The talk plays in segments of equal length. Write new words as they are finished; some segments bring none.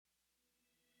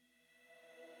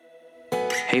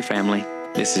Hey family,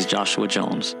 this is Joshua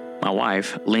Jones. My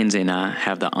wife, Lindsay, and I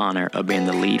have the honor of being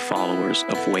the lead followers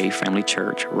of Way Family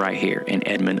Church right here in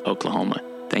Edmond, Oklahoma.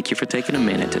 Thank you for taking a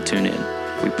minute to tune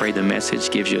in. We pray the message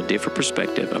gives you a different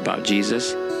perspective about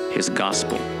Jesus, His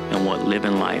gospel, and what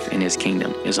living life in His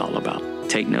kingdom is all about.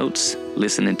 Take notes,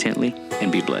 listen intently,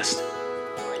 and be blessed.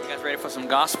 All right, you guys ready for some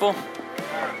gospel?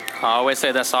 I always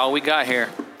say that's all we got here.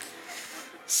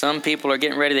 Some people are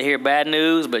getting ready to hear bad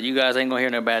news, but you guys ain't gonna hear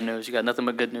no bad news. You got nothing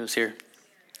but good news here.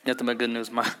 Nothing but good news.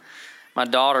 My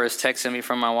daughter is texting me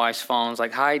from my wife's phone. It's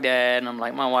like, "Hi, Dad." And I'm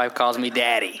like, my wife calls me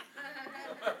Daddy.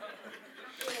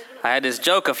 I had this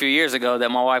joke a few years ago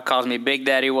that my wife calls me Big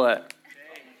Daddy what?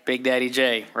 Big Daddy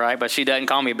J, right? But she doesn't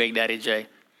call me Big Daddy J.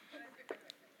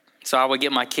 So I would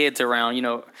get my kids around,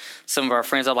 some of our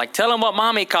friends. I'm like, "Tell them what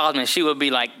Mommy calls me." She would be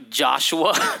like,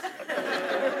 "Joshua."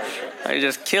 I'm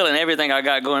just killing everything I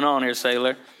got going on here,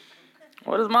 Sailor.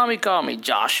 What does Mommy call me?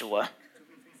 Joshua.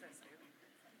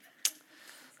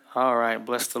 All right,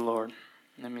 bless the Lord.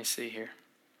 Let me see here.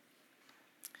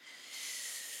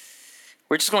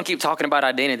 We're just going to keep talking about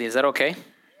identity. Is that okay?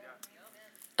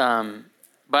 By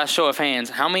a show of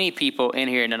hands, how many people in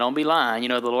here, and don't be lying,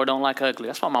 the Lord don't like ugly.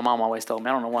 That's what my mom always told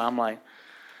me. I don't know why. I'm like,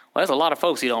 well, there's a lot of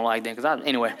folks He don't like then.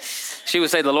 Anyway, she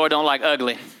would say the Lord don't like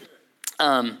ugly.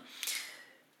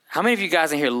 How many of you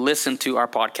guys in here listen to our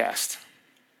podcast?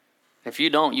 If you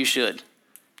don't, you should.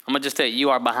 I'm going to just tell you, you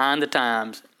are behind the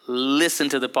times. Listen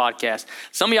to the podcast.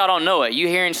 Some of y'all don't know it. You're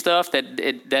hearing stuff that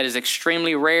is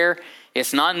extremely rare.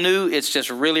 It's not new. It's just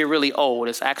really, really old.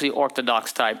 It's actually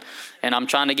Orthodox type. And I'm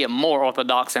trying to get more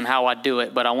Orthodox in how I do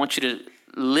it. But I want you to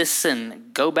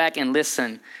listen. Go back and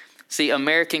listen. See,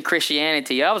 American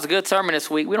Christianity. That was a good sermon this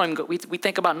week. We don't even we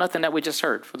think about nothing that we just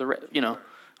heard.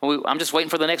 I'm just waiting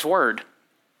for the next word.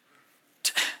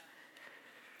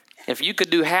 If you could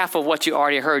do half of what you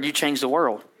already heard, you change the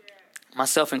world,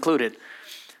 myself included.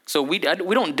 So we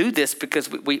don't do this because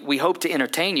we hope to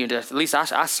entertain you. At least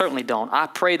I certainly don't. I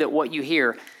pray that what you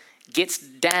hear gets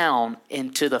down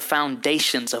into the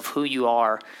foundations of who you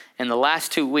are. And the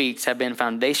last 2 weeks have been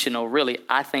foundational, really,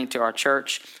 I think, to our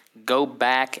church. Go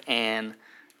back and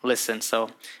listen.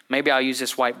 So maybe I'll use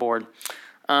this whiteboard.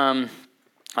 I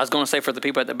was going to say for the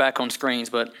people at the back on screens,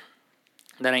 but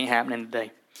that ain't happening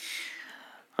today.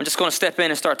 I'm just going to step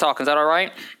in and start talking. Is that all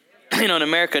right? In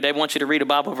America, they want you to read a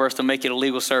Bible verse to make it a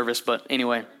legal service. But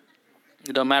anyway,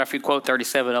 it doesn't matter if you quote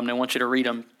 37 of them. They want you to read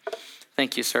them.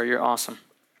 Thank you, sir. You're awesome.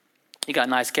 You got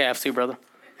nice calves too, brother.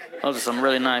 Those are some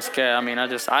really nice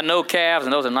calves. I know calves,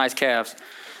 and those are nice calves.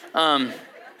 Don't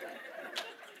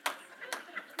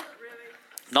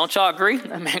y'all agree?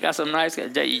 That man got some nice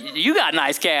calves. You got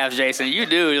nice calves, Jason. You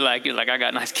do. You're like, I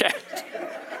got nice calves.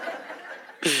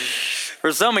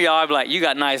 For some of y'all, I'd be like, you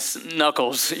got nice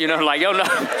knuckles. Your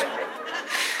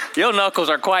knuckles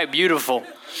are quite beautiful.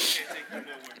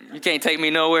 You can't take me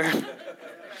nowhere.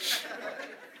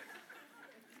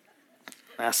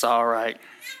 That's all right.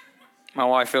 My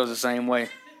wife feels the same way.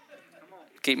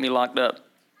 Keep me locked up.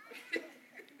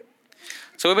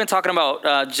 So we've been talking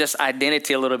about just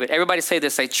identity a little bit. Everybody say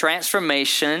this. Say,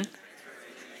 transformation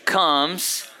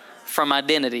comes from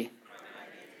identity.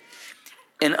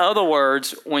 In other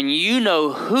words, when you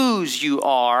know whose you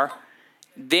are,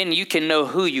 then you can know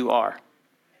who you are.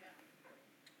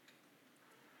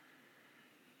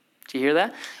 Do you hear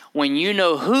that? When you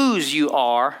know whose you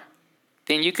are,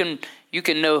 then you can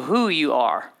know who you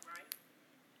are.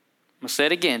 I'm going to say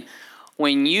it again.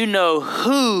 When you know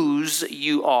whose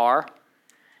you are,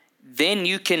 then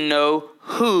you can know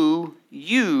who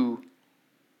you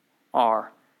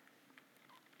are.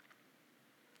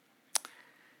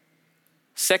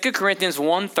 2 Corinthians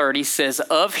 1:30 says,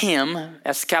 of Him,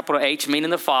 that's capital H,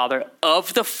 meaning the Father,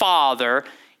 of the Father,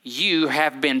 you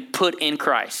have been put in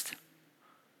Christ.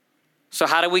 So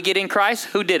how did we get in Christ?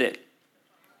 Who did it?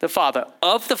 The Father.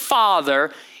 Of the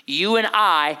Father, you and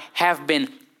I have been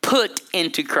put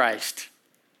into Christ.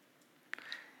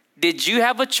 Did you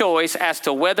have a choice as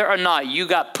to whether or not you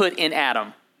got put in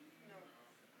Adam?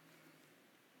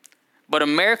 But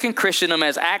American Christendom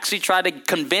has actually tried to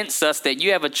convince us that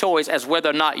you have a choice as whether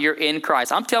or not you're in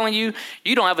Christ. I'm telling you,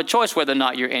 you don't have a choice whether or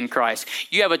not you're in Christ.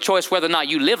 You have a choice whether or not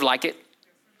you live like it.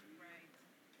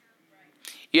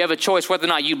 You have a choice whether or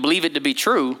not you believe it to be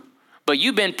true, but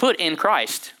you've been put in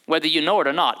Christ, whether you know it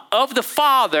or not. Of the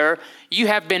Father, you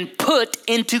have been put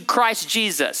into Christ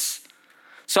Jesus.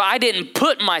 So I didn't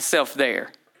put myself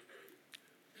there.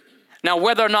 Now,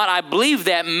 whether or not I believe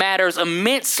that matters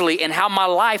immensely in how my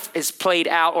life is played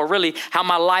out, or really how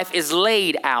my life is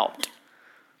laid out.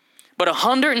 But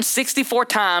 164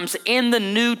 times in the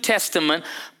New Testament,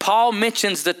 Paul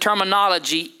mentions the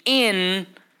terminology in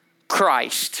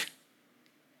Christ.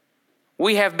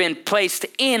 We have been placed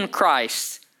in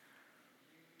Christ.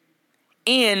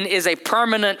 In is a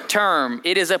permanent term.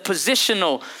 It is a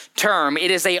positional term.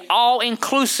 It is an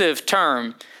all-inclusive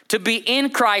term. To be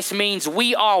in Christ means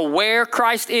we are where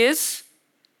Christ is.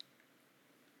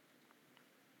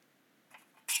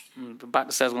 I'm about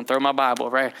to say I was going to throw my Bible,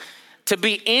 right? To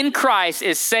be in Christ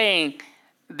is saying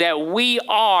that we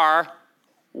are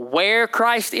where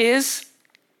Christ is.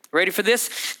 Ready for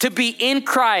this? To be in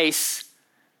Christ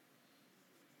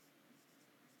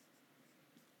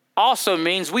also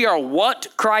means we are what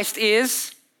Christ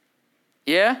is.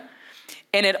 Yeah?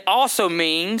 And it also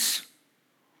means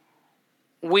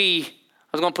I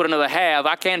was going to put another have.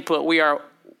 I can put we are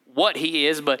what he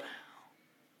is, but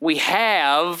we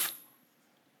have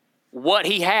what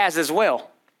he has as well.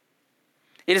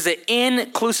 It is an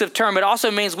inclusive term. It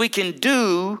also means we can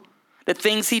do the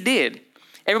things he did.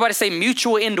 Everybody say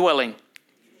mutual indwelling.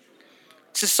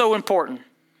 This is so important.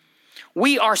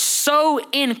 We are so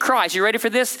in Christ. You ready for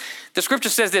this? The scripture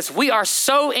says this. We are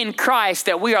so in Christ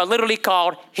that we are literally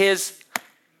called his.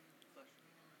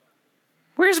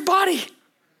 Where's body?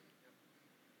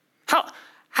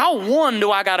 How one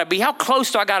do I got to be? How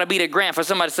close do I got to be to Grant for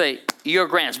somebody to say, you're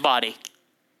Grant's body?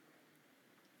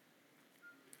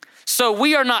 So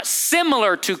we are not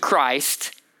similar to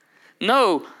Christ.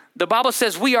 No, the Bible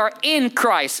says we are in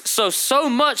Christ. So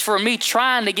much for me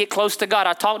trying to get close to God.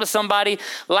 I talked to somebody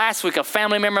last week, a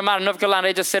family member of mine in North Carolina.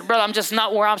 They just said, brother, I'm just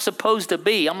not where I'm supposed to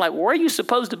be. I'm like, where are you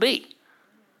supposed to be?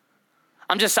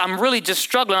 I'm really just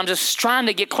struggling. I'm just trying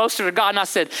to get closer to God. And I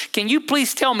said, can you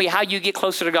please tell me how you get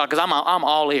closer to God? Because I'm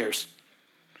all ears.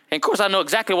 And of course, I know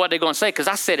exactly what they're going to say because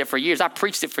I said it for years. I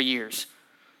preached it for years.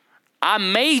 I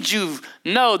made you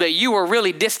know that you were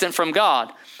really distant from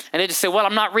God. And they just said, well,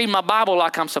 I'm not reading my Bible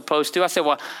like I'm supposed to. I said,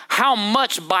 well, how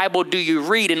much Bible do you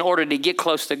read in order to get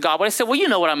close to God? Well, they said, well, you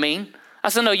know what I mean. I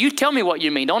said, no, you tell me what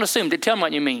you mean. Don't assume. Tell me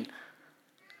what you mean.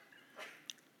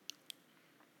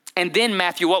 And then,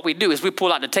 Matthew, what we do is we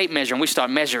pull out the tape measure and we start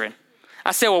measuring.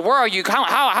 I said, well, where are you?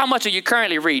 How much are you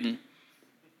currently reading?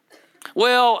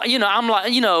 Well, I'm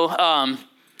like,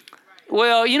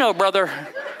 brother,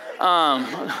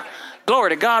 glory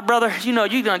to God, brother. You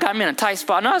done got me in a tight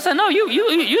spot. No, I said, no,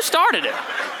 you started it.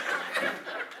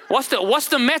 What's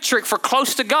the metric for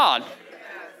close to God?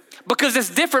 Because it's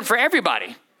different for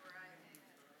everybody.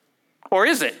 Or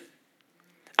is it?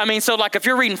 I mean, so like if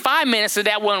you're reading 5 minutes and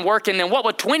that wasn't working, then what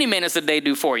would 20 minutes a day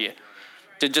do for you?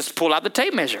 To just pull out the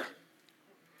tape measure.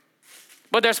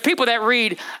 But there's people that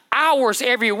read hours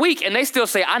every week and they still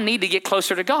say, I need to get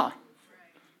closer to God.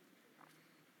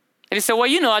 And he said, well,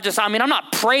 I'm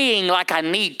not praying like I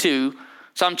need to.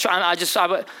 So I'm trying,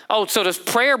 so does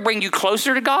prayer bring you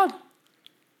closer to God?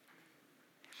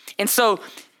 And so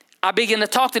I began to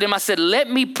talk to them. I said, let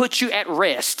me put you at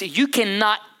rest. You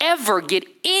cannot ever get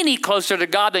any closer to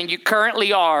God than you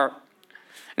currently are. And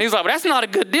he's like, well, that's not a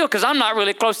good deal because I'm not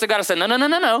really close to God. I said,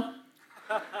 no.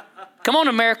 Come on,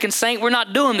 American saint, we're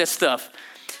not doing this stuff.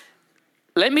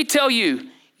 Let me tell you,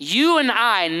 you and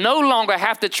I no longer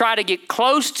have to try to get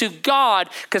close to God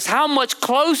because how much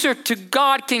closer to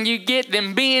God can you get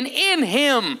than being in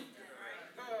him?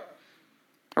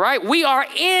 Right? We are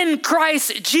in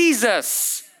Christ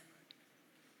Jesus.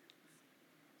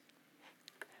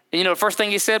 And the first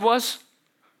thing he said was,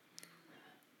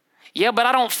 yeah, but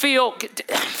I don't feel,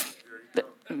 let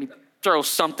me throw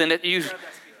something at you.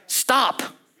 Stop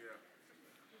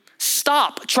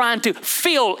trying to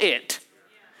feel it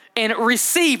and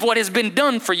receive what has been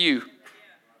done for you.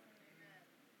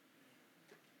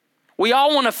 We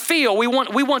all want to feel. We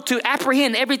want to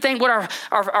apprehend everything with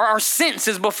our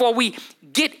senses before we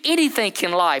get anything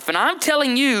in life. And I'm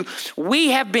telling you,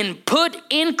 we have been put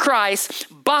in Christ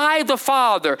by the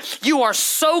Father. You are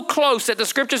so close that the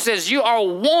scripture says you are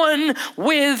one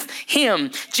with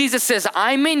him. Jesus says,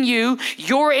 I'm in you,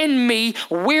 you're in me,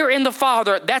 we're in the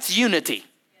Father. That's unity.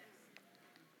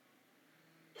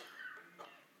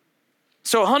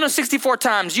 So 164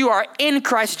 times you are in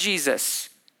Christ Jesus.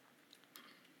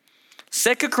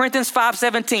 2 Corinthians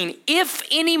 5:17, if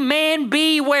any man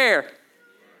be where?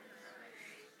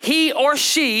 He or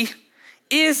she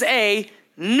is a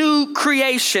new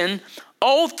creation.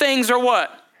 Old things are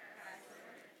what?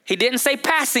 He didn't say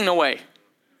passing away.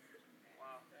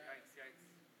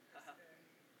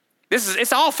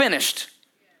 It's all finished.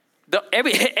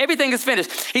 Everything is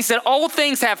finished. He said, old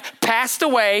things have passed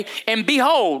away, and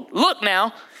behold, look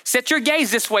now, set your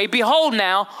gaze this way. Behold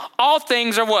now, all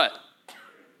things are what?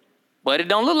 But it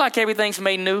don't look like everything's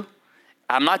made new.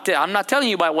 I'm not telling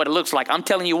you about what it looks like. I'm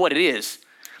telling you what it is.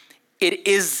 It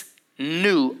is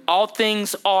new. All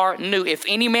things are new. If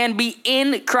any man be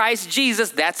in Christ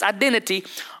Jesus, that's identity.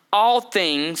 All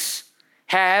things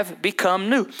have become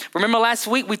new. Remember last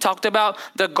week we talked about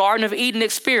the Garden of Eden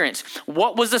experience.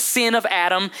 What was the sin of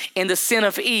Adam and the sin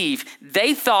of Eve?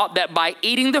 They thought that by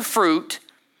eating the fruit,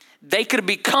 they could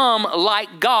become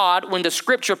like God, when the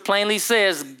scripture plainly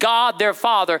says God, their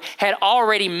Father, had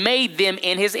already made them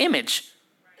in his image.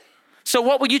 So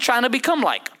what were you trying to become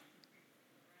like?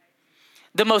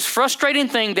 The most frustrating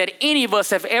thing that any of us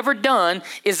have ever done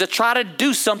is to try to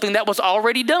do something that was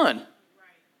already done.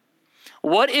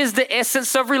 What is the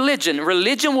essence of religion?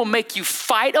 Religion will make you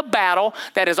fight a battle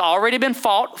that has already been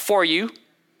fought for you.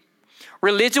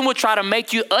 Religion will try to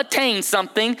make you attain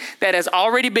something that has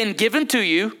already been given to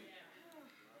you.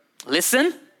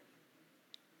 Listen.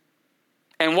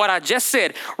 And what I just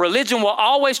said, religion will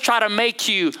always try to make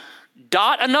you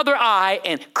dot another I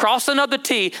and cross another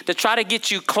T to try to get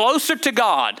you closer to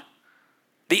God.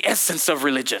 The essence of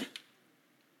religion.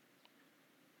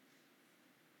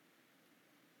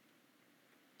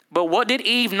 But what did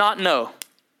Eve not know?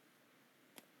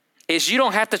 Is you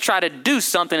don't have to try to do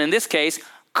something, in this case,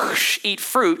 eat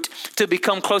fruit, to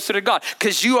become closer to God.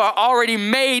 Because you are already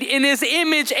made in his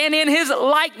image and in his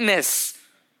likeness.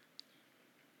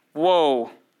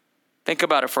 Whoa. Think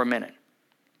about it for a minute.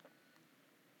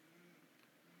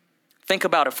 Think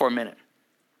about it for a minute.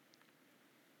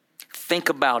 Think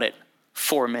about it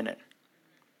for a minute.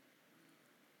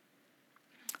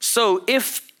 So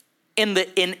if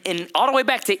in all the way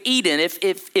back to Eden,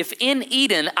 if in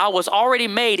Eden I was already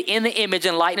made in the image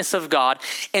and likeness of God,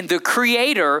 and the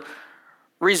Creator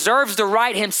reserves the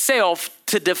right himself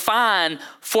to define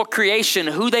for creation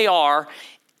who they are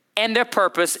and their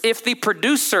purpose, if the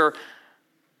producer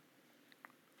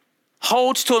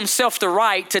holds to himself the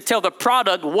right to tell the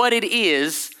product what it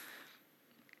is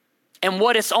and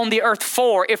what it's on the earth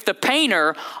for, if the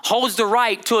painter holds the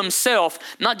right to himself,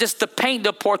 not just to paint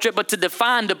the portrait, but to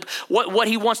define what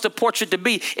he wants the portrait to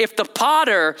be, if the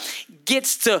potter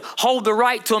gets to hold the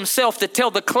right to himself to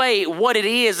tell the clay what it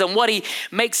is and what he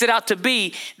makes it out to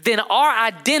be, then our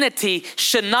identity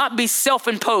should not be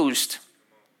self-imposed.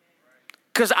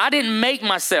 Because I didn't make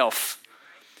myself.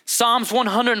 Psalms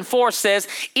 104 says,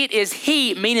 it is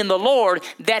he, meaning the Lord,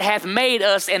 that hath made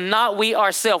us and not we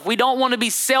ourselves. We don't want to be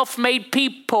self-made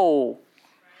people.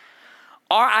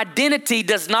 Our identity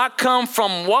does not come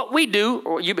from what we do.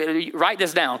 Or you write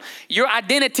this down. Your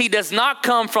identity does not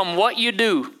come from what you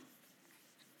do.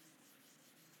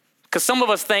 Because some of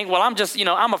us think, well,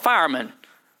 I'm a fireman.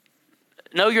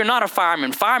 No, you're not a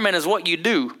fireman. Fireman is what you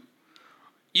do.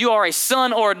 You are a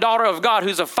son or a daughter of God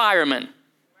who's a fireman.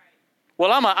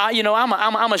 Well,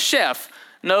 I'm a chef.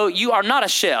 No, you are not a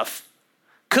chef.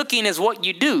 Cooking is what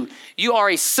you do. You are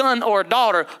a son or a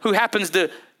daughter who happens to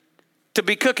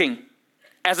be cooking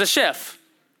as a chef.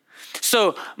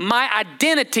 So my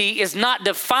identity is not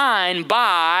defined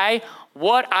by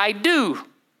what I do.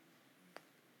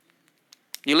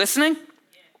 You listening?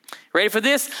 Ready for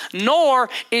this? Nor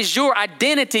is your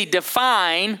identity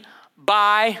defined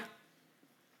by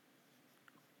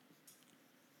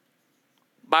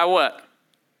what?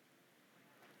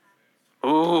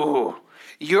 Ooh,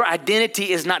 your identity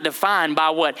is not defined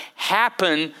by what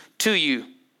happened to you.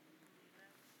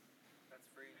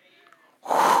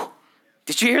 Whew.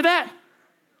 Did you hear that?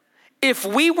 If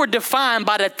we were defined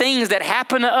by the things that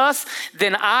happened to us,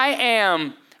 then I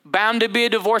am bound to be a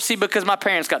divorcee because my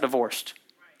parents got divorced.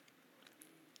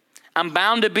 I'm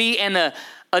bound to be an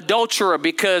adulterer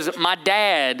because my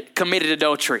dad committed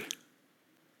adultery.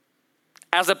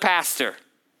 As a pastor,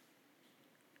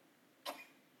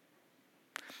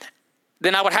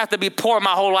 then I would have to be poor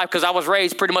my whole life because I was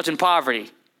raised pretty much in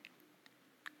poverty.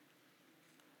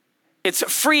 It's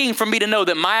freeing for me to know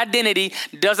that my identity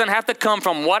doesn't have to come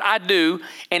from what I do,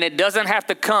 and it doesn't have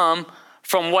to come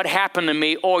from what happened to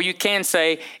me, or you can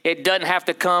say it doesn't have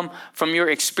to come from your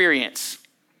experience.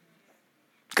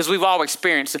 Because we've all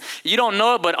experienced it. You don't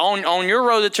know it, but on your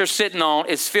road that you're sitting on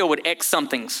is filled with X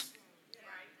somethings.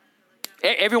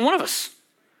 Every one of us.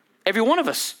 Every one of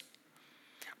us.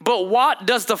 But what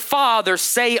does the Father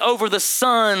say over the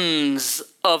sons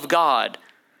of God?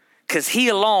 Because he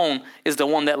alone is the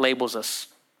one that labels us.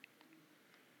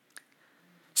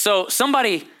 So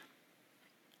somebody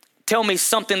tell me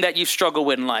something that you struggle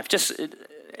with in life. Just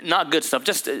not good stuff,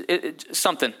 just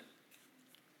something.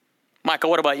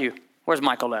 Michael, what about you? Where's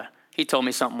Michael at? He told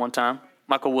me something one time.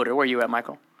 Michael Woodard, where are you at,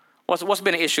 Michael? What's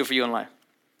been an issue for you in life?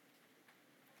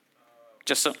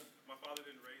 Just so. My father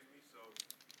didn't raise me,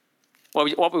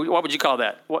 so. What would you call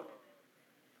that? What?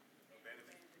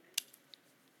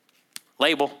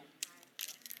 Label.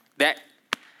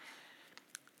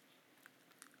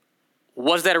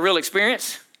 Was that a real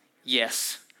experience?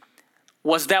 Yes.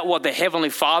 Was that what the Heavenly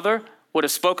Father would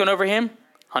have spoken over him?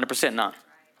 100% not.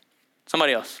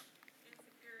 Somebody else.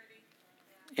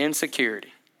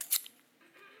 Insecurity.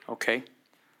 Okay.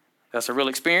 That's a real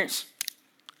experience.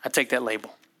 I take that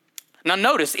label. Now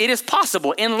notice, it is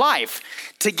possible in life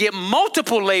to get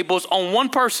multiple labels on one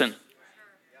person.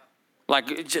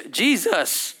 Like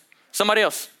Jesus. Somebody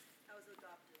else.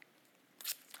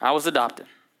 I was adopted.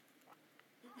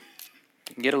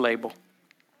 You can get a label.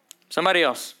 Somebody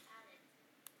else.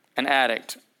 An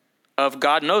addict of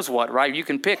God knows what, right? You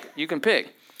can pick.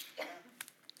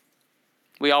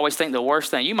 We always think the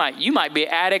worst thing. You might be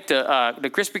an addict of the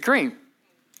Krispy Kreme.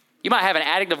 You might have an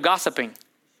addict of gossiping.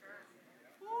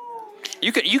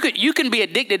 You can be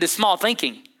addicted to small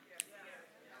thinking.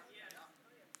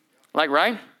 Like,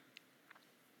 right? You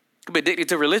could be addicted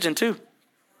to religion too.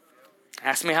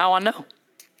 Ask me how I know.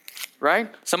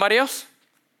 Right? Somebody else?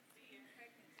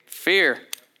 Fear.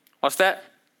 What's that?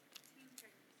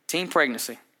 Teen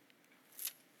pregnancy.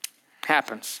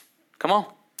 Happens. Come on.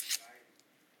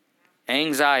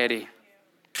 Anxiety.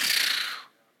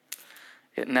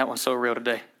 Isn't that one so real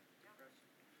today?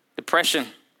 Depression.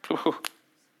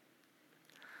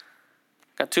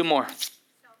 Got two more.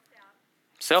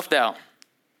 Self-doubt.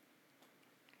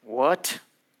 What?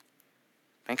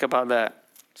 Think about that.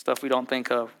 Stuff we don't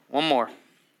think of. One more.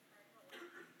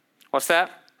 What's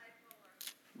that?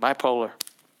 Bipolar.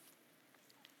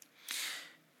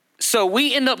 So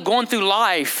we end up going through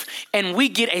life and we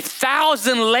get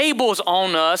 1,000 labels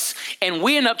on us and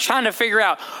we end up trying to figure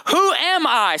out, who am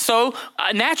I? So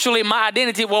naturally my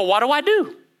identity, well, what do I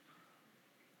do?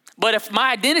 But if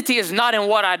my identity is not in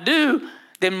what I do,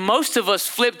 then most of us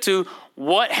flip to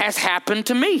what has happened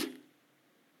to me.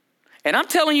 And I'm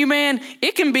telling you, man,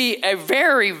 it can be a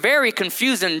very, very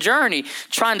confusing journey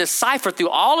trying to cipher through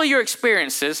all of your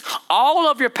experiences, all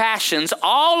of your passions,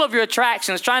 all of your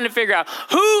attractions, trying to figure out,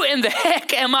 who in the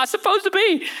heck am I supposed to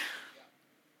be?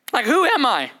 Like, who am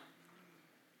I?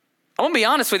 I want to be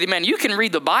honest with you, man. You can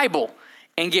read the Bible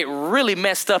and get really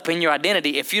messed up in your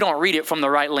identity if you don't read it from the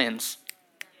right lens.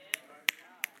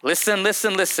 Listen.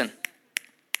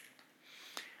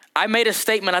 I made a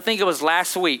statement, I think it was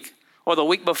last week or the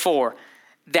week before,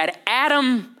 that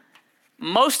Adam,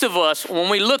 most of us,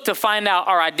 when we look to find out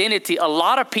our identity, a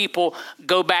lot of people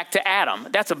go back to Adam.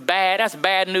 That's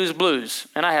bad news blues.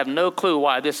 And I have no clue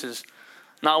why this is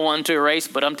not one to erase,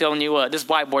 but I'm telling you what, this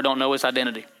whiteboard don't know his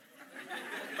identity.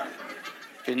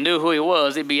 If it knew who he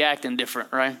was, it'd be acting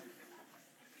different, right?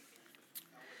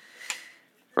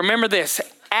 Remember this,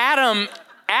 Adam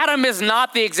is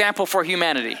not the example for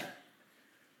humanity.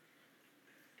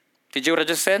 Did you hear what I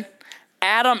just said?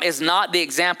 Adam is not the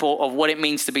example of what it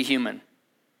means to be human.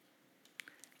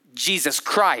 Jesus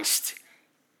Christ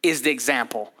is the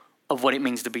example of what it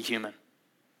means to be human.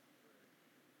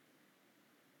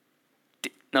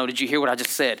 Did you hear what I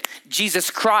just said? Jesus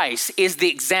Christ is the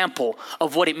example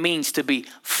of what it means to be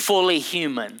fully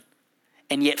human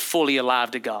and yet fully alive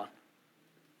to God.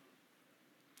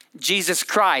 Jesus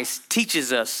Christ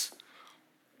teaches us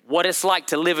what it's like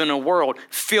to live in a world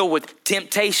filled with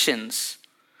temptations,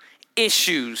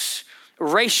 issues,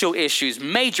 racial issues,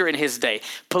 major in his day,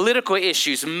 political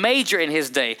issues, major in his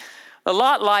day, a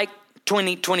lot like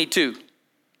 2022.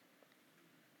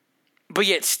 But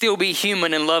yet still be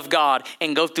human and love God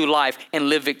and go through life and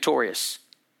live victorious.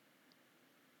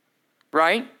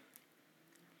 Right?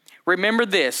 Remember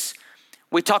this.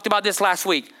 We talked about this last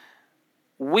week.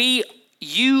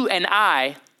 You and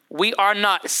I, we are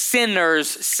not sinners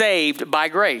saved by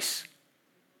grace.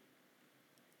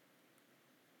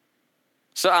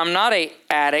 So I'm not an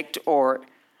addict or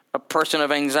a person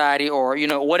of anxiety or,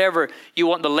 whatever you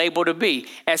want the label to be.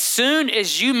 As soon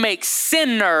as you make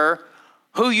sinner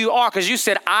who you are, because you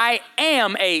said, I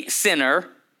am a sinner.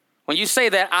 When you say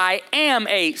that, I am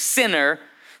a sinner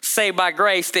saved by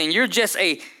grace, then you're just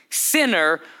a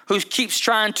sinner who keeps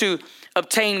trying to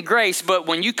obtain grace. But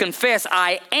when you confess,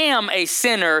 I am a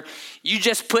sinner, you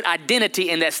just put identity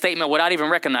in that statement without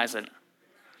even recognizing it.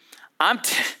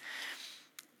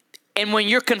 And when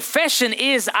your confession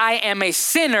is, I am a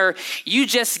sinner, you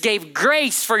just gave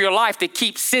grace for your life to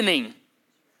keep sinning.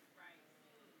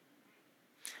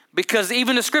 Because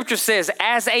even the scripture says,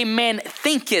 as a man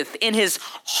thinketh in his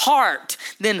heart,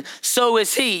 then so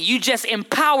is he. You just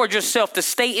empowered yourself to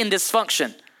stay in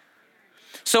dysfunction.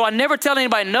 So I never tell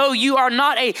anybody, no, you are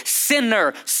not a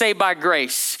sinner saved by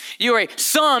grace. You're a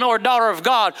son or daughter of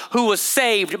God who was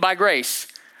saved by grace,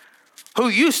 who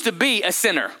used to be a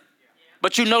sinner,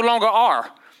 but you no longer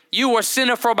are. You were a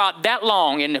sinner for about that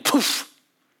long and poof,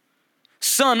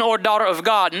 son or daughter of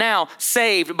God, now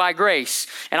saved by grace.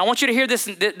 And I want you to hear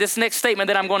this next statement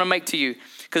that I'm going to make to you,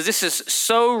 because this is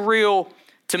so real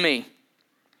to me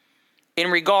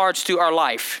in regards to our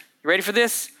life. You ready for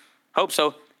this? Hope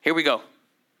so. Here we go.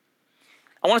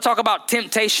 I want to talk about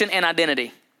temptation and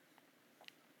identity.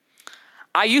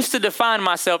 I used to define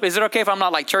myself, is it okay if I'm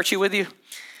not like churchy with you?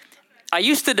 I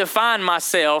used to define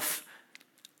myself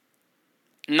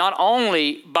not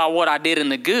only by what I did in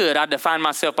the good, I defined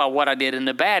myself by what I did in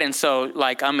the bad. And so,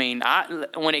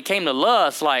 when it came to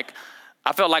lust, I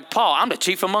felt like Paul, I'm the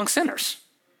chief among sinners,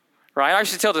 right? I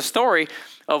used to tell the story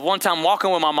of one time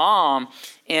walking with my mom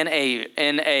in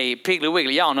a Piggly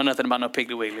Wiggly. Y'all know nothing about no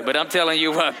Piggly Wiggly, but I'm telling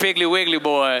you what, Piggly Wiggly,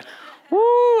 boy,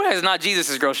 woo, that's not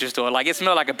Jesus' grocery store. It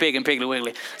smelled like a pig in Piggly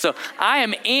Wiggly. So I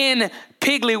am in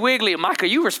Piggly Wiggly. Michael,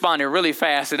 you responded really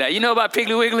fast to that. You know about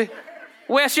Piggly Wiggly?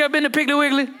 Wes, you ever been to Piggly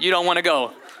Wiggly? You don't want to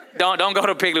go. Don't go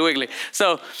to Piggly Wiggly.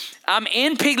 So I'm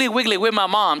in Piggly Wiggly with my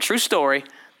mom. True story.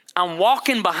 I'm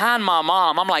walking behind my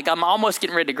mom. I'm almost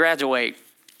getting ready to graduate.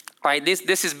 All right, this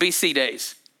is BC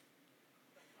days.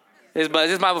 This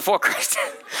is my before Christ.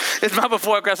 This is my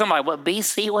before Christ. I'm like, what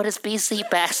BC? What is BC,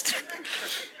 Pastor?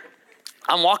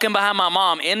 I'm walking behind my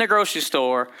mom in the grocery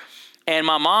store, and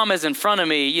my mom is in front of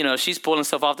me. You know, she's pulling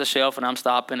stuff off the shelf, and I'm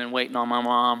stopping and waiting on my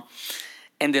mom.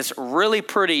 And this really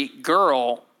pretty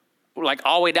girl,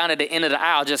 all the way down at the end of the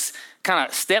aisle, just kind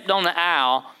of stepped on the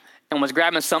aisle and was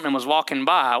grabbing something and was walking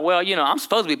by. Well, I'm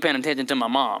supposed to be paying attention to my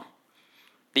mom.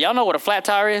 Do y'all know what a flat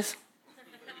tire is?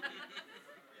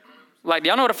 Do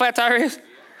y'all know what a flat tire is?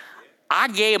 I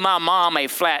gave my mom a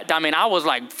flat. I was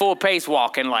full pace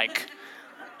walking,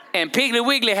 And Piggly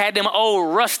Wiggly had them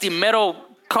old rusty metal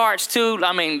carts too.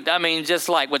 Just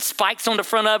with spikes on the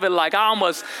front of it. I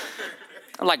almost...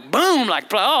 boom,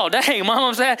 oh, dang,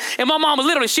 mom said. And my mom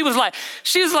literally, she was like,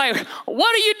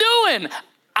 what are you doing?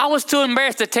 I was too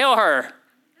embarrassed to tell her.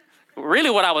 Really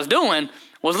what I was doing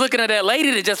was looking at that lady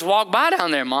that just walked by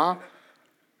down there, Mom.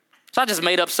 So I just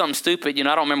made up something stupid. I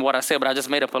don't remember what I said, but I just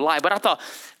made up a lie. But I thought,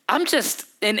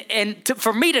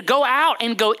 for me to go out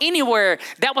and go anywhere,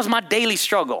 that was my daily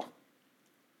struggle.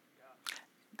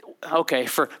 Okay,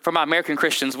 for my American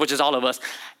Christians, which is all of us,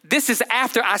 this is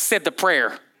after I said the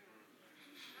prayer.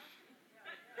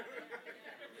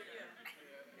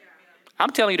 I'm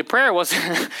telling you, the prayer was,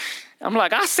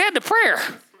 I said the prayer.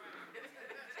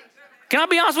 Can I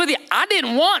be honest with you? I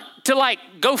didn't want to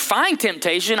go find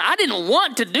temptation. I didn't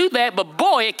want to do that, but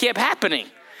boy, it kept happening.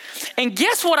 And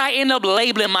guess what I ended up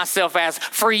labeling myself as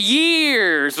for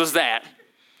years was that.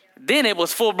 Then it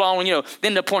was full blown,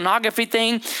 then the pornography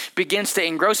thing begins to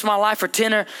engross my life for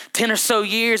 10 or so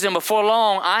years. And before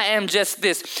long, I am just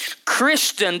this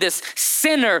Christian, this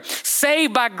sinner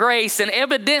saved by grace. And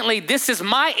evidently this is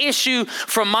my issue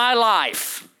from my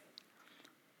life.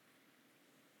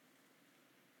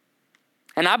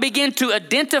 And I begin to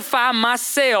identify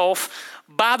myself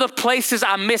by the places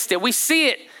I missed it. We see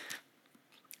it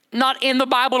not in the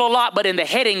Bible a lot, but in the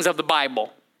headings of the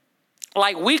Bible.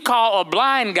 We call a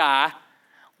blind guy,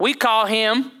 we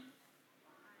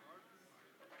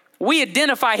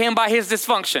identify him by his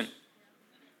dysfunction.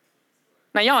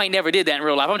 Now, y'all ain't never did that in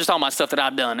real life. I'm just talking about stuff that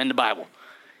I've done in the Bible.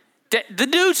 The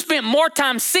dude spent more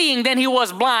time seeing than he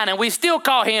was blind, and we still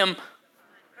call him.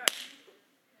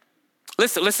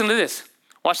 Listen to this.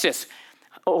 Watch this.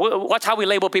 Watch how we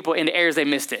label people in the areas they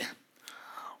missed it.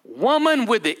 Woman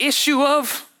with the issue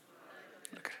of.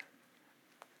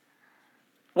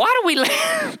 Why do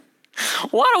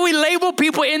we label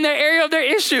people in their area of their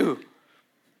issue?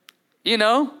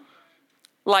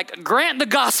 Grant the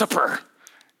gossiper.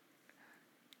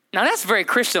 Now that's very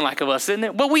Christian-like of us, isn't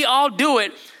it? But we all do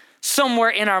it somewhere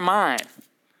in our mind.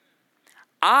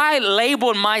 I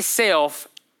labeled myself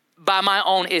by my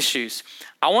own issues.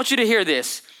 I want you to hear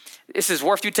this. This is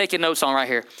worth you taking notes on right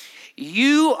here.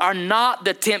 You are not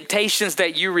the temptations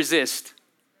that you resist.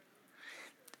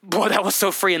 Boy, that was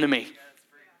so freeing to me.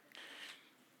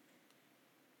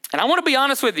 And I want to be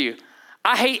honest with you.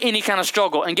 I hate any kind of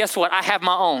struggle. And guess what? I have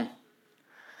my own.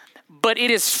 But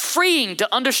it is freeing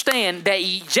to understand that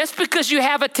just because you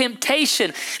have a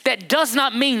temptation, that does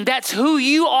not mean that's who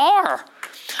you are.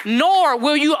 Nor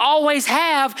will you always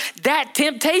have that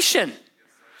temptation.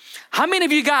 How many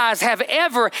of you guys have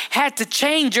ever had to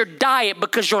change your diet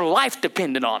because your life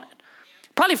depended on it?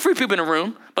 Probably few people in the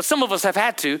room, but some of us have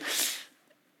had to.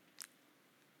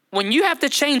 When you have to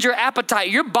change your appetite,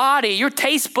 your body, your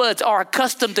taste buds are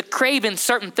accustomed to craving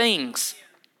certain things.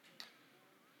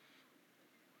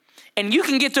 And you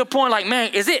can get to a point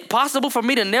man, is it possible for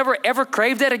me to never, ever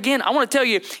crave that again? I want to tell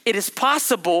you, it is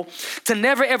possible to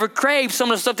never, ever crave some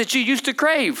of the stuff that you used to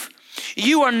crave.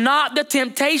 You are not the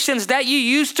temptations that you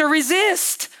used to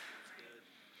resist.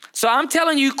 So I'm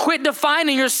telling you, quit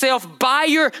defining yourself by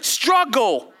your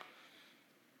struggle.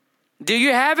 Do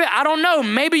you have it? I don't know.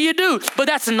 Maybe you do, but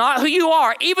that's not who you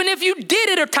are. Even if you did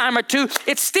it a time or two,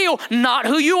 it's still not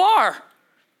who you are.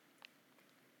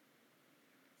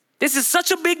 This is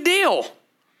such a big deal.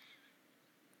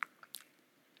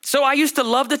 So I used to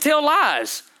love to tell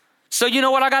lies. So you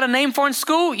know what I got a name for in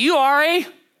school? You are a,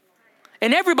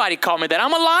 and everybody called me that.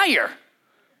 I'm a liar.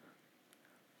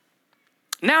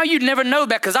 Now you'd never know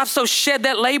that because I've so shed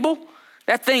that label.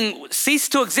 That thing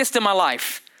ceased to exist in my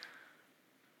life.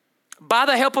 By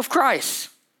the help of Christ.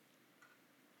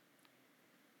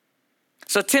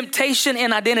 So temptation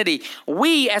and identity.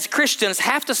 We as Christians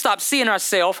have to stop seeing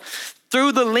ourselves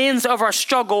through the lens of our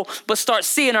struggle, but start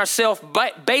seeing ourselves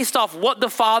based off what the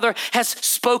Father has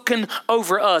spoken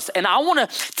over us. And I want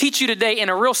to teach you today in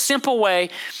a real simple way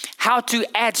how to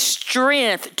add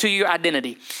strength to your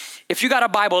identity. If you got a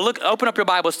Bible, open up your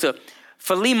Bibles to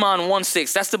Philemon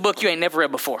 1:6. That's the book you ain't never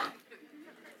read before.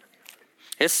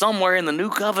 It's somewhere in the New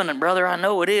Covenant, brother. I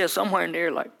know it is. Somewhere in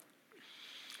there, like.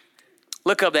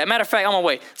 Look up that. Matter of fact, I'm going to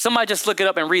wait. Somebody just look it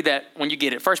up and read that when you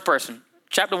get it. First person.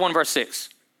 Chapter 1, verse 6.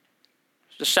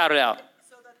 Just shout it out.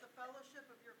 So that the fellowship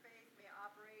of your faith may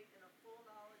operate in a full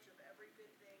knowledge of every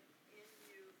good thing in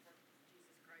you from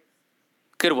Jesus Christ.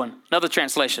 Good one. Another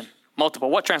translation. Multiple.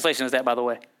 What translation is that, by the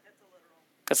way? That's a literal.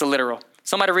 That's a literal.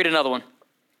 Somebody read another one. That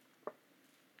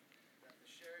the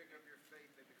sharing of your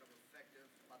faith may become effective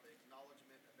by the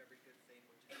acknowledgement of every good thing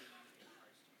which is in you in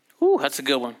Christ Jesus. Ooh, that's a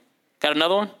good one. Got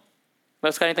another one?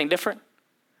 Else got anything different?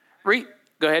 Read.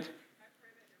 Go ahead. I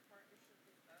pray that your partnership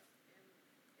with us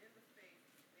in the faith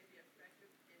may be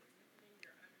effective in deepening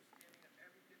your understanding of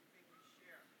every good thing we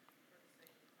share for the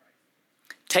sake of Christ.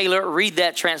 Taylor, read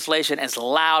that translation as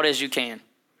loud as you can.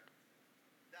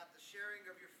 That the sharing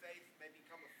of your faith may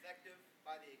become effective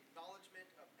by the acknowledgement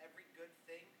of every good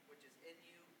thing which is in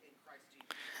you in Christ Jesus.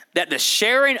 That the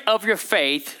sharing of your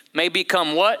faith may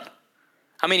become what?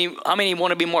 How many want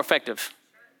to be more effective?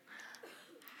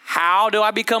 How do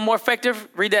I become more effective?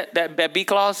 Read that B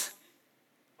clause.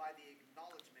 By the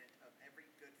acknowledgement of every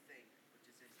good thing which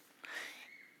is in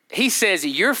you. He says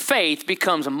your faith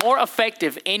becomes more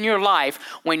effective in your life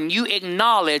when you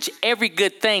acknowledge every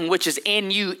good thing which is in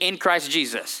you in Christ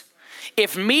Jesus.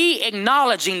 If me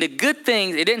acknowledging the good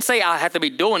things, it didn't say I have to be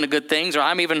doing the good things or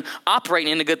I'm even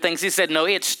operating in the good things. He said, no,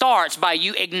 it starts by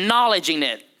you acknowledging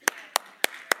it.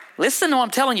 Listen to what I'm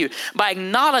telling you. By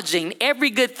acknowledging every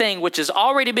good thing which has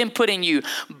already been put in you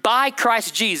by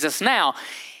Christ Jesus. Now,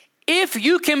 if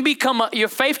you can your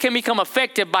faith can become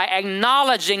effective by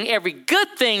acknowledging every good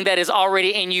thing that is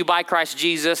already in you by Christ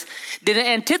Jesus, then the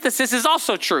antithesis is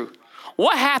also true.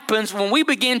 What happens when we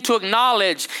begin to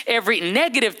acknowledge every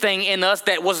negative thing in us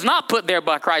that was not put there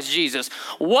by Christ Jesus?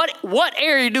 What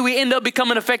area do we end up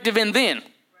becoming effective in then?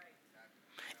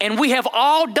 And we have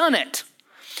all done it.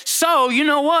 So, you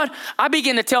know what? I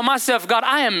begin to tell myself, God,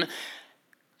 I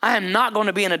am not going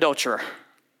to be an adulterer.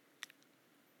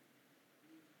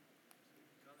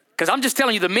 Because I'm just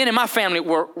telling you, the men in my family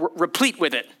were replete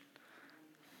with it.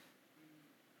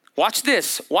 Watch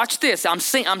this. Watch this. I'm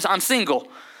single.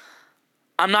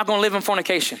 I'm not going to live in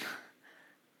fornication.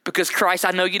 Because Christ,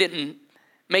 I know you didn't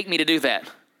make me to do that.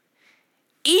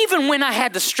 Even when I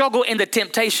had the struggle and the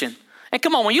temptation. And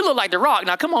come on, when you look like The Rock,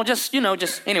 now come on, just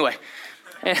anyway.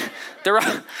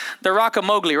 The rock of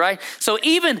Mowgli, right? So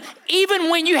even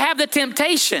when you have the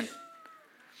temptation,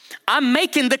 I'm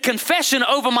making the confession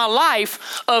over my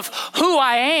life of who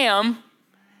I am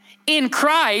in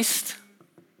Christ,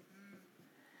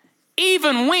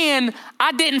 even when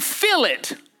I didn't feel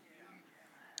it.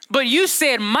 But you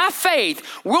said my faith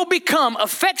will become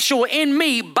effectual in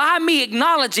me by me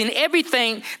acknowledging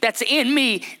everything that's in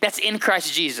me that's in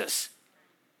Christ Jesus.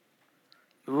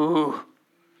 Ooh.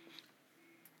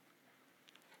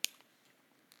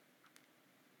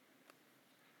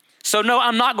 So no,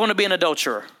 I'm not going to be an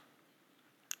adulterer.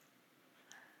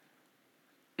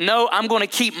 No, I'm going to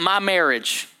keep my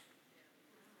marriage.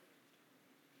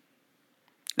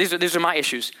 These are my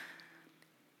issues.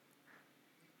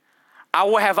 I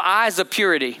will have eyes of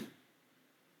purity.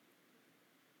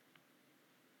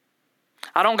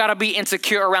 I don't got to be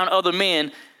insecure around other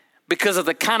men because of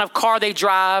the kind of car they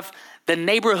drive, the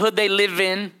neighborhood they live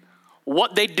in,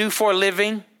 what they do for a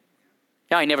living.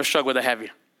 Y'all ain't never struggled with that, have you?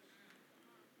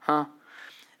 Huh?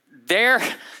 Their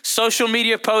social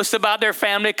media posts about their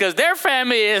family because their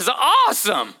family is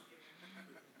awesome.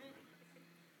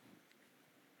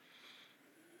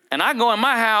 And I go in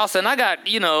my house and I got,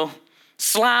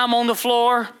 slime on the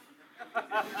floor.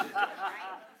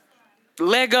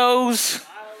 Legos.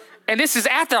 And this is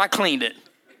after I cleaned it.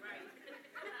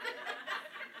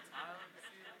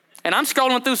 And I'm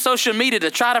scrolling through social media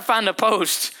to try to find a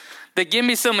post that give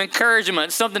me some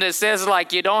encouragement, something that says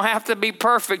like, you don't have to be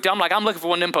perfect. I'm looking for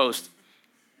one of them posts.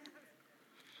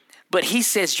 But he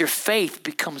says your faith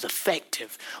becomes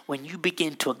effective when you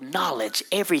begin to acknowledge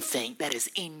everything that is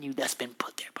in you that's been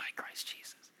put there by Christ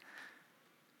Jesus.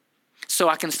 So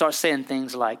I can start saying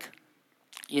things like,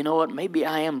 you know what, maybe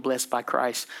I am blessed by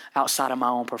Christ outside of my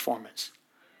own performance.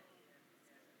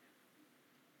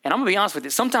 And I'm going to be honest with you.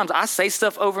 Sometimes I say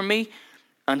stuff over me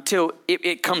until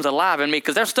it comes alive in me.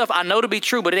 Because there's stuff I know to be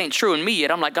true, but it ain't true in me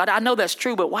yet. I'm like, God, I know that's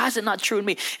true, but why is it not true in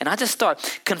me? And I just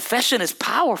start, confession is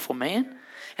powerful, man.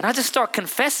 And I just start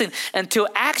confessing until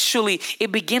actually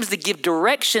it begins to give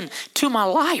direction to my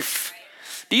life.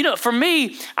 Do you know, for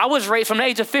me, I was raised from the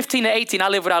age of 15 to 18, I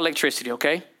lived without electricity,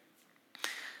 okay?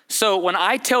 So when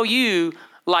I tell you,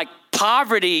 like,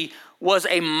 poverty was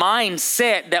a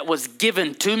mindset that was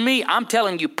given to me. I'm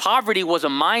telling you, poverty was a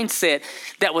mindset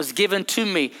that was given to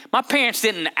me. My parents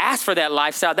didn't ask for that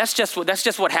lifestyle. That's just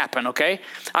what happened, okay?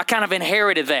 I kind of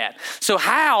inherited that. So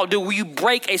how do you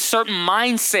break a certain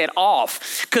mindset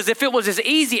off? Because if it was as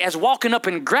easy as walking up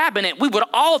and grabbing it, we would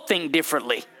all think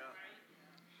differently.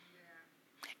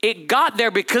 It got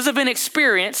there because of an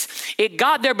experience. It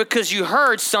got there because you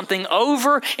heard something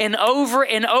over and over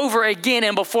and over again.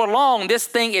 And before long, this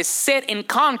thing is set in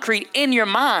concrete in your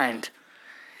mind.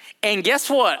 And guess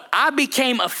what? I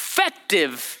became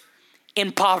effective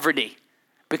in poverty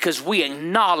because we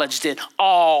acknowledged it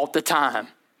all the time.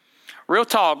 Real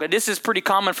talk, this is pretty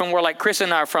common from where like Chris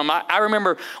and I are from. I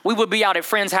remember we would be out at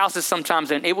friends' houses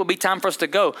sometimes and it would be time for us to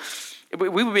go. We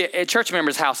would be at church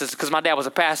members' houses because my dad was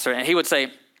a pastor and he would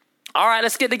say, all right,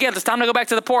 let's get together. It's time to go back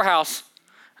to the poorhouse.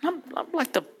 And I'm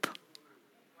like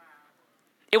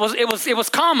it was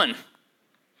common.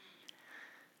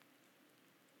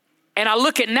 And I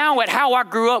look at now at how I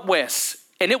grew up, Wes,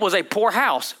 and it was a poor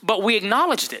house, but we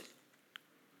acknowledged it.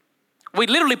 We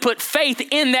literally put faith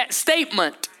in that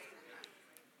statement.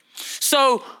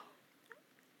 So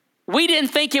we didn't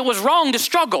think it was wrong to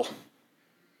struggle.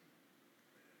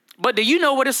 But do you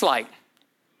know what it's like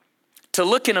to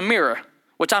look in a mirror?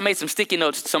 Which I made some sticky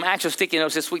notes, some actual sticky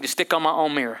notes this week to stick on my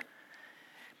own mirror.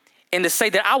 And to say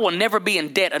that I will never be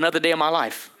in debt another day of my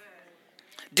life.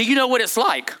 Do you know what it's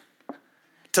like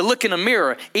to look in a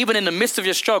mirror, even in the midst of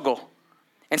your struggle,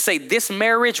 and say, this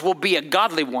marriage will be a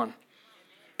godly one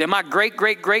that my great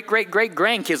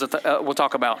grandkids will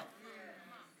talk about.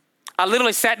 I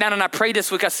literally sat down and I prayed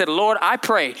this week. I said, Lord, I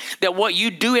pray that what you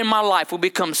do in my life will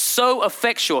become so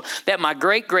effectual that my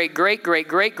great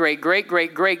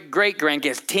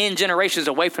grandkids 10 generations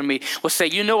away from me will say,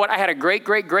 you know what? I had a great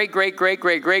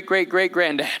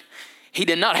granddad. He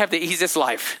did not have the easiest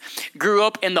life. Grew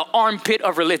up in the armpit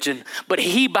of religion, but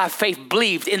he by faith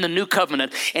believed in the new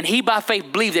covenant. And he by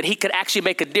faith believed that he could actually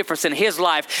make a difference in his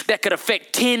life that could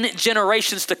affect 10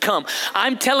 generations to come.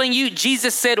 I'm telling you,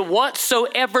 Jesus said,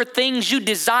 whatsoever things you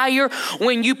desire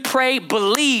when you pray,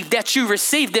 believe that you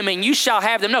receive them and you shall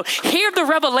have them. No, hear the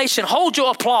revelation, hold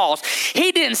your applause.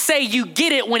 He didn't say you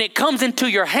get it when it comes into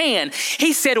your hand.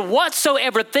 He said,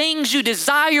 whatsoever things you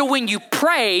desire when you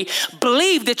pray,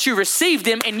 believe that you receive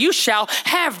them and you shall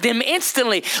have them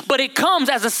instantly. But it comes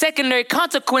as a secondary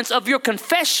consequence of your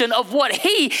confession of what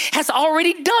he has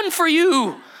already done for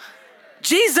you.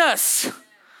 Jesus.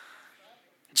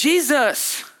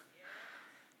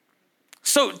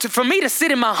 So for me to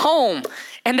sit in my home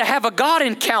and to have a God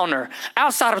encounter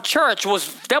outside of church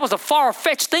was a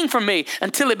far-fetched thing for me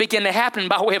until it began to happen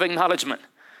by way of acknowledgement.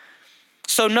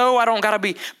 So no, I don't got to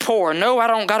be poor. No, I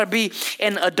don't got to be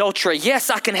in adultery. Yes,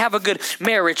 I can have a good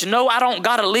marriage. No, I don't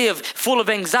got to live full of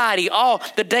anxiety all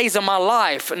the days of my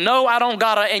life. No, I don't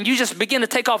got to. And you just begin to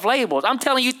take off labels. I'm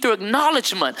telling you, through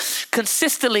acknowledgement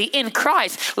consistently in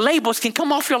Christ, labels can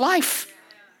come off your life.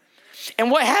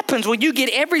 And what happens when you get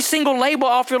every single label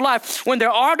off your life, when there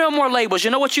are no more labels,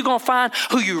 you know what you're going to find?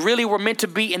 Who you really were meant to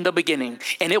be in the beginning.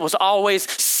 And it was always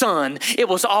son. It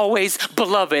was always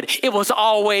beloved. It was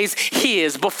always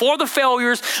his. Before the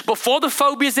failures, before the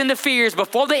phobias and the fears,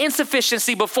 before the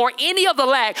insufficiency, before any of the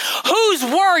lack, whose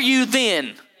were you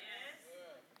then?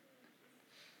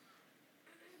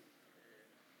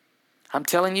 I'm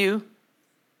telling you,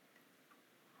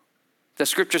 the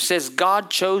scripture says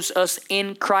God chose us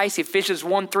in Christ, Ephesians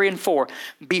 1, 3, and 4,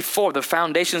 before the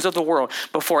foundations of the world,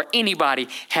 before anybody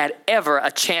had ever a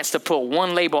chance to put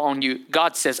one label on you.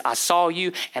 God says, I saw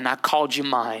you and I called you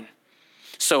mine.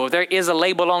 So if there is a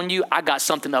label on you, I got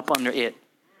something up under it.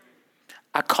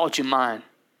 I called you mine.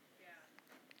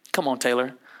 Come on,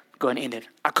 Taylor. Go ahead and end it.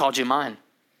 I called you mine.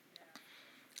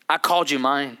 I called you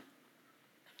mine.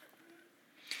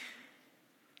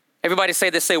 Everybody say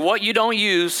this, say, what you don't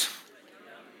use,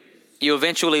 you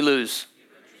eventually lose.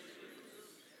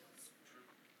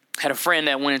 Had a friend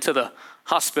that went into the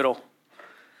hospital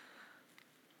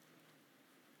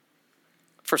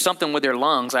for something with their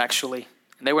lungs, actually.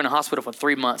 And they were in the hospital for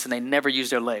 3 months and they never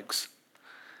used their legs.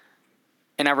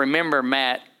 And I remember,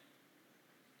 Matt,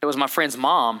 it was my friend's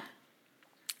mom,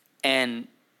 and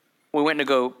we went to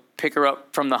go pick her up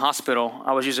from the hospital.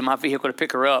 I was using my vehicle to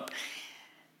pick her up.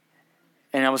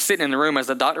 And I was sitting in the room as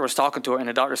the doctor was talking to her, and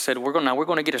the doctor said, we're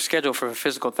going to get her scheduled for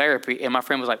physical therapy. And my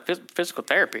friend was like, physical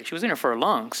therapy? She was in here for her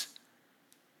lungs.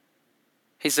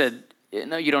 He said,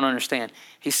 no, you don't understand.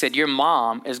 He said, your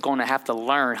mom is going to have to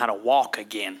learn how to walk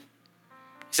again.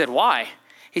 He said, why?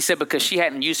 He said, because she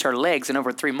hadn't used her legs in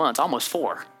over 3 months, almost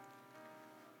 4.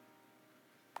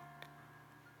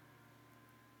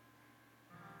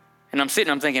 And I'm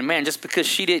thinking, man, just because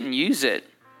she didn't use it,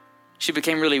 she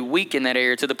became really weak in that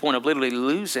area to the point of literally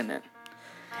losing it.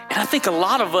 And I think a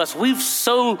lot of us, we've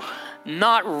so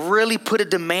not really put a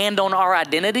demand on our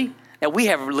identity that we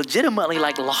have legitimately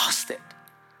lost it.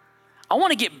 I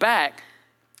want to get back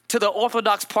to the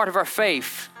orthodox part of our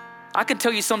faith. I can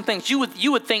tell you some things. You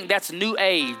would think that's new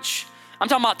age. I'm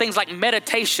talking about things like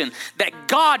meditation that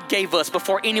God gave us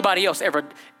before anybody else ever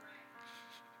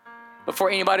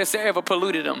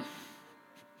polluted them.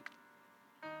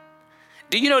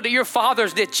 Do you know that your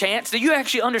fathers did chants? Do you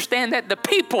actually understand that the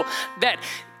people that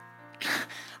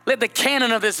let the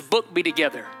canon of this book be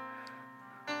together?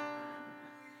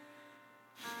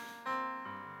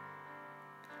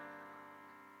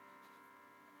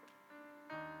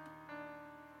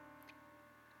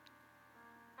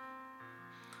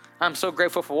 I'm so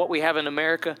grateful for what we have in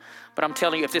America, but I'm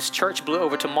telling you, if this church blew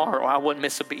over tomorrow, I wouldn't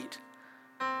miss a beat.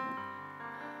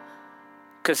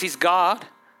 Because he's God.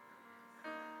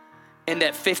 In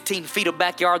that 15 feet of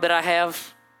backyard that I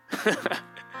have,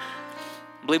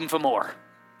 believe him for more.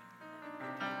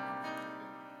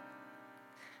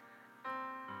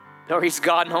 Or he's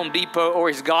God in Home Depot, or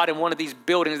he's God in one of these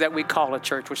buildings that we call a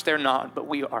church, which they're not, but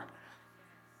we are.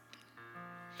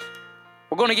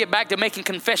 We're going to get back to making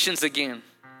confessions again.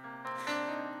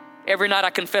 Every night I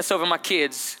confess over my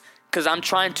kids because I'm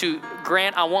trying to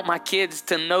I want my kids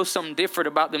to know something different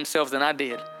about themselves than I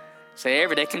did. Say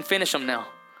they can finish them now.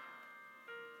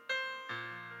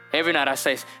 Every night I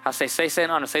say,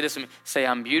 Anna, say this to me. Say,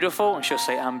 I'm beautiful. And she'll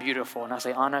say, I'm beautiful. And I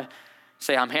say, Anna,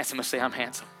 say, I'm handsome. And say, I'm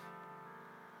handsome.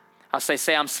 I'll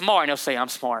say, I'm smart. And they'll say, I'm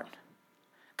smart.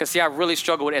 Because see, I really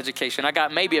struggle with education. I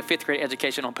got maybe a 5th grade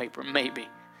education on paper, maybe.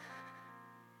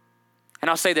 And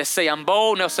I'll say this, say, I'm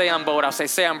bold. And they'll say, I'm bold. I'll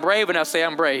say, I'm brave. And they'll say,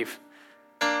 I'm brave.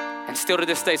 And still to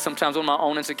this day, sometimes with my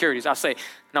own insecurities, I'll say,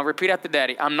 now repeat after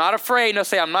daddy, I'm not afraid. And they'll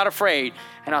say, I'm not afraid.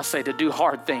 And I'll say, to do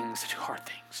hard things,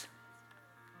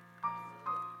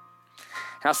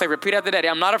 And I'll say, repeat after daddy,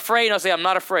 I'm not afraid. And I'll say, I'm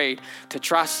not afraid to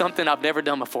try something I've never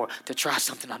done before.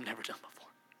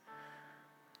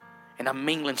 And I'm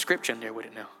mingling scripture in there with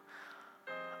it now.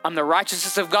 I'm the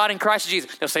righteousness of God in Christ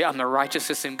Jesus. They'll say, I'm the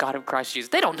righteousness in God of Christ Jesus.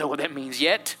 They don't know what that means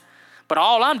yet. But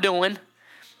all I'm doing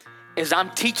is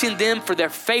I'm teaching them for their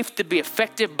faith to be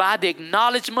effective by the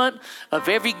acknowledgement of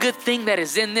every good thing that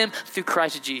is in them through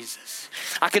Christ Jesus.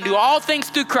 I can do all things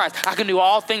through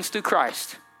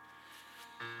Christ.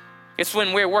 It's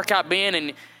when we're workout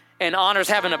Ben and Honor's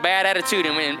having a bad attitude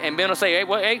and Ben will say, hey,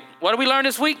 what did we learn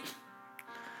this week?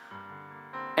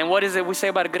 And what is it we say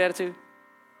about a good attitude?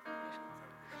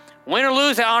 Win or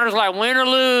lose, Honor's like, win or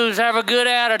lose, have a good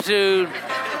attitude.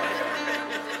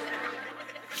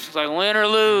 It's like, win or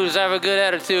lose, have a good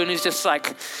attitude. And he's just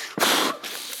like,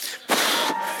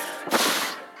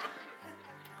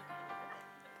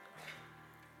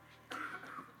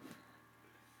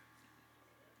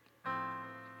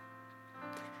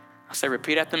 I say,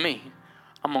 repeat after me.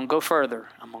 I'm going to go further.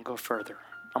 I'm going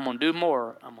to do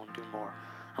more. I'm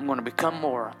going to become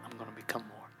more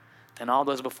than all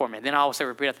those before me. And then I always say,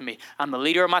 repeat after me. I'm the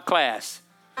leader of my class.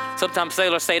 Sometimes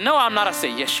sailors say, no, I'm not. I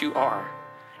say, yes, you are.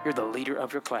 You're the leader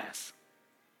of your class.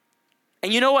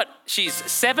 And you know what? She's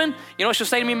 7. You know what she'll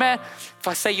say to me, Matt? If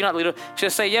I say you're not the leader, she'll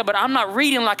say, yeah, but I'm not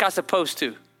reading like I'm supposed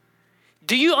to.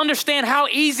 Do you understand how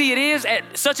easy it is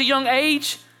at such a young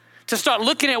age to start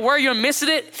looking at where you're missing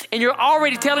it and you're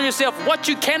already telling yourself what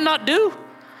you cannot do?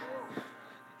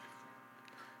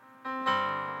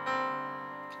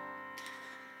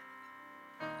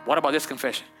 What about this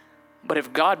confession? But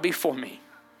if God be for me,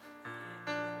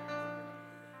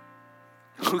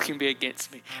 who can be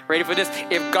against me? Ready for this?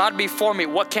 If God be for me,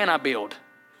 what can I build?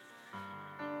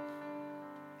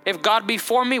 If God be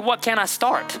for me, what can I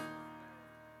start?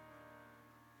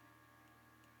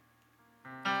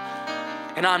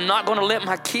 And I'm not going to let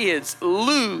my kids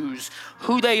lose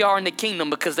who they are in the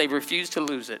kingdom because they refuse to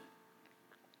lose it.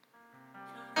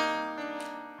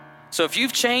 So if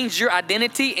you've changed your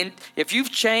identity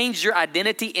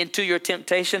into your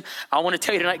temptation, I want to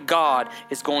tell you tonight, God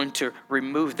is going to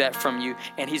remove that from you,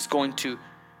 and he's going to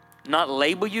not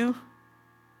label you.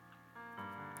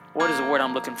 What is the word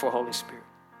I'm looking for, Holy Spirit?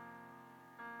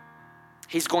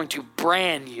 He's going to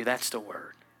brand you. That's the word.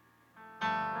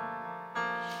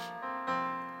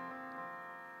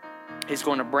 He's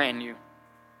going to brand you.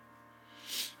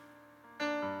 You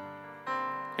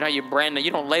know, you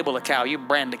don't label a cow, you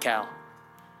brand the cow.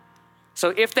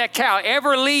 So if that cow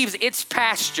ever leaves its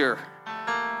pasture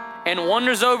and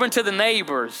wanders over into the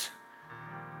neighbors,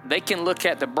 they can look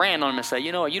at the brand on them and say,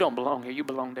 you know what, you don't belong here, you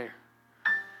belong there.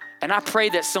 And I pray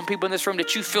that some people in this room,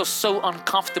 that you feel so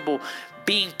uncomfortable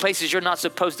being places you're not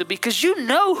supposed to be because you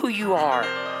know who you are.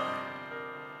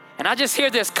 And I just hear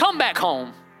this, come back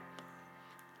home.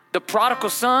 The prodigal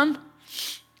son,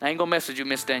 I ain't gonna mess with you,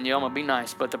 Miss Danielle, I'm gonna be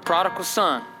nice, but the prodigal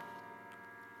son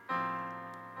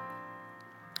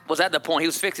was at the point he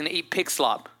was fixing to eat pig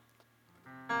slop.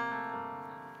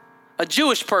 A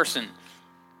Jewish person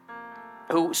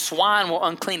who swine were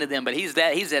unclean to them, but he's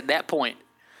at that point.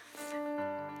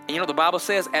 And you know what the Bible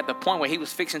says? At the point where he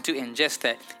was fixing to ingest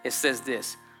that, it says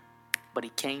this, but he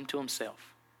came to himself.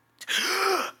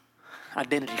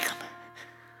 Identity coming.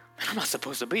 Man, I'm not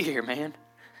supposed to be here, man.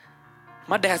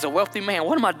 My dad's a wealthy man.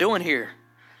 What am I doing here?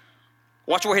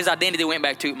 Watch where his identity went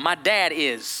back to. My dad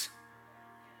is.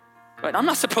 But I'm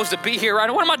not supposed to be here right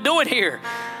now. What am I doing here?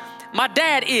 My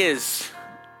dad is.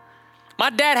 My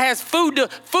dad has food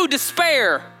to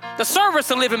spare. The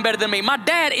servants are living better than me. My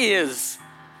dad is.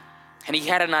 And he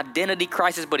had an identity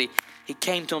crisis, but he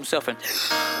came to himself and,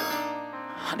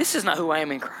 this is not who I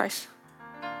am in Christ.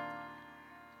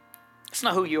 It's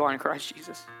not who you are in Christ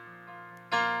Jesus.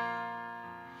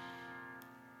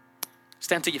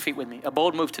 Stand to your feet with me. A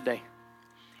bold move today.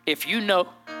 If you know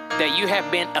that you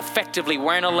have been effectively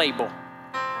wearing a label,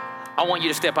 I want you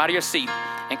to step out of your seat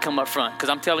and come up front. Because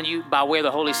I'm telling you, by way of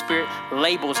the Holy Spirit,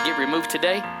 labels get removed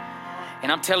today.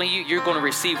 And I'm telling you, you're going to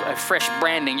receive a fresh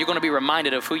branding. You're going to be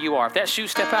reminded of who you are. If that's you,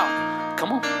 step out.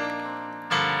 Come on.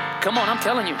 Come on, I'm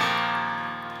telling you.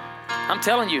 I'm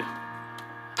telling you.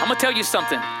 I'm going to tell you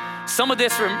something. Some of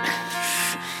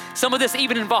this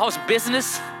even involves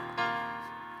business.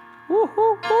 Woo,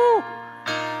 woo, woo.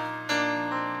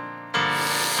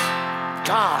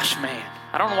 Gosh, man.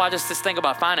 I don't know why this thing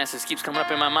about finances keeps coming up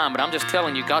in my mind, but I'm just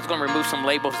telling you, God's going to remove some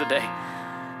labels today.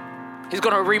 He's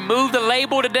going to remove the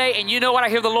label today, and you know what I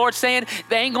hear the Lord saying?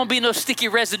 There ain't going to be no sticky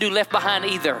residue left behind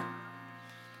either.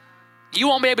 You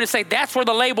won't be able to say, that's where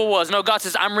the label was. No, God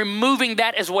says, I'm removing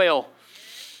that as well.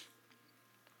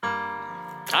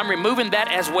 I'm removing that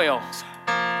as well.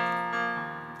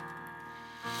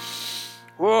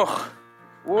 Whoa,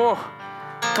 whoa.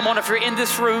 Come on, if you're in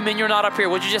this room and you're not up here,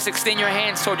 would you just extend your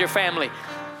hands toward your family?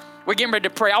 We're getting ready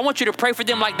to pray. I want you to pray for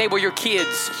them like they were your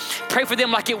kids. Pray for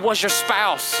them like it was your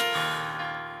spouse.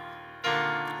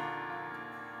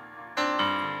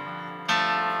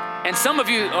 And some of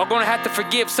you are going to have to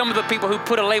forgive some of the people who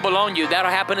put a label on you.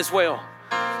 That'll happen as well.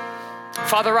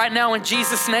 Father, right now in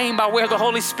Jesus' name, by way of the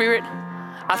Holy Spirit,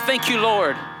 I thank you,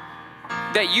 Lord,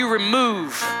 that you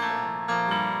remove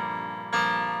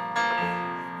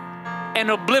and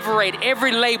obliterate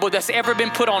every label that's ever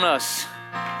been put on us.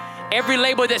 Every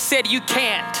label that said you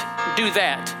can't do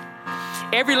that.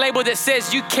 Every label that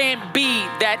says you can't be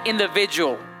that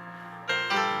individual.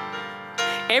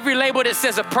 Every label that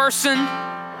says a person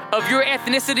of your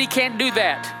ethnicity can't do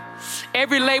that.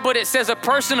 Every label that says a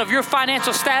person of your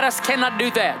financial status cannot do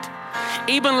that.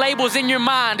 Even labels in your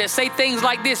mind that say things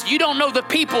like this, you don't know the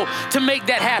people to make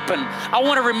that happen. I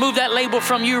want to remove that label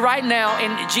from you right now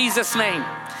in Jesus' name.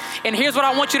 And here's what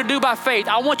I want you to do by faith.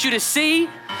 I want you to see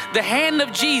the hand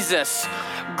of Jesus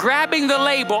grabbing the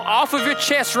label off of your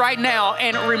chest right now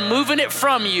and removing it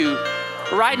from you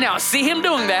right now. See him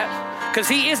doing that, because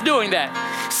he is doing that.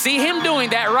 See him doing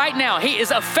that right now. He is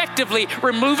effectively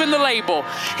removing the label.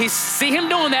 See him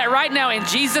doing that right now in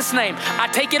Jesus' name. I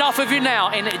take it off of you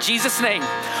now in Jesus' name.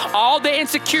 All the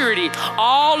insecurity,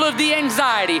 all of the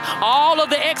anxiety, all of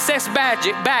the excess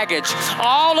baggage,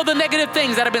 all of the negative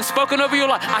things that have been spoken over your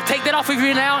life, I take that off of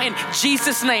you now in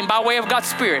Jesus' name by way of God's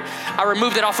Spirit. I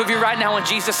remove that off of you right now in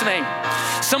Jesus' name.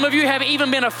 Some of you have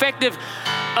even been affected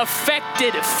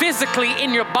physically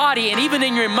in your body and even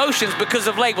in your emotions because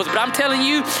of labels. But I'm telling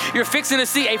you, you're fixing to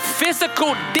see a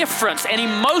physical difference, an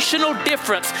emotional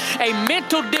difference, a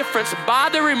mental difference by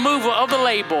the removal of the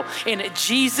label in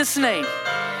Jesus' name.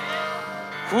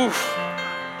 Whew.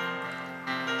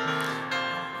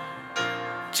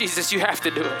 Jesus, you have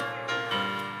to do it.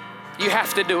 You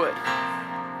have to do it.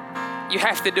 You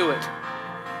have to do it.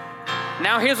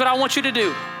 Now here's what I want you to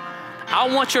do.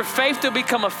 I want your faith to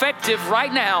become effective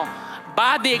right now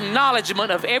by the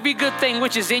acknowledgement of every good thing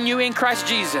which is in you in Christ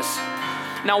Jesus.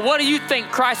 Now, what do you think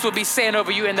Christ will be saying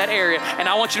over you in that area? And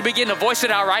I want you to begin to voice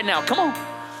it out right now. Come on.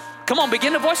 Come on,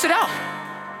 begin to voice it out.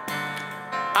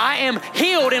 I am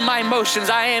healed in my emotions.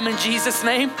 I am in Jesus'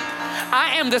 name.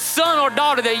 I am the son or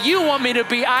daughter that you want me to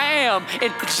be. I am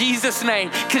in Jesus' name,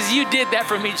 because you did that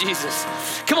for me, Jesus.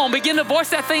 Come on, begin to voice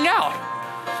that thing out.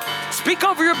 Speak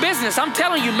over your business. I'm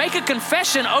telling you, make a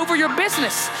confession over your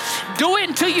business. Do it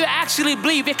until you actually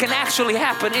believe it can actually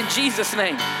happen in Jesus'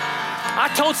 name.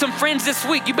 I told some friends this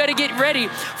week, you better get ready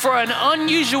for an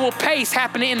unusual pace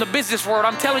happening in the business world.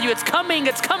 I'm telling you, it's coming,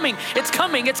 it's coming, it's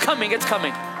coming, it's coming, it's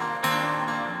coming.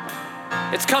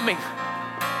 It's coming.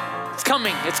 It's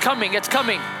coming, it's coming, it's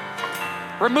coming.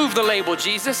 Remove the label,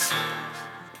 Jesus.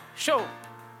 Show.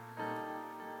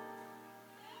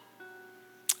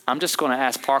 I'm just going to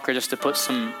ask Parker just to put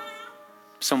some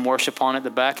worship on at the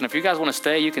back. And if you guys want to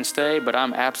stay, you can stay, but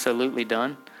I'm absolutely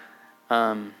done.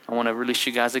 I want to release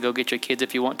you guys to go get your kids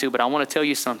if you want to, but I want to tell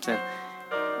you something.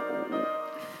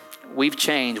 We've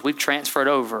changed. We've transferred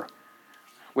over.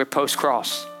 We're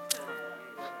post-cross.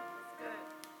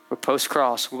 We're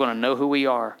post-cross. We're going to know who we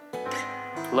are.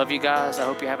 Love you guys. I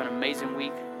hope you have an amazing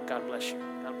week. God bless you.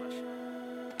 God bless you.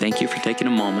 Thank you for taking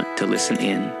a moment to listen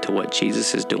in to what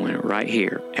Jesus is doing right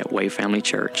here at Way Family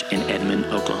Church in Edmond,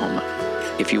 Oklahoma.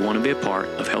 If you want to be a part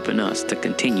of helping us to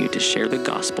continue to share the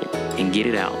gospel and get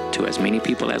it out to as many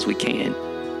people as we can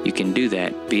do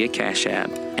that via Cash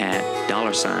App at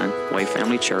 $Way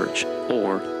Family Church,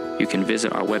 or you can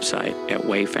visit our website at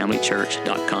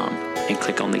wayfamilychurch.com and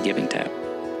click on the Giving tab.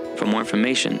 For more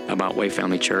information about Way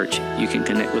Family Church, you can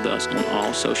connect with us on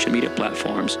all social media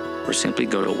platforms or simply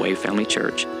go to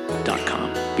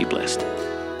wayfamilychurch.com. Be blessed.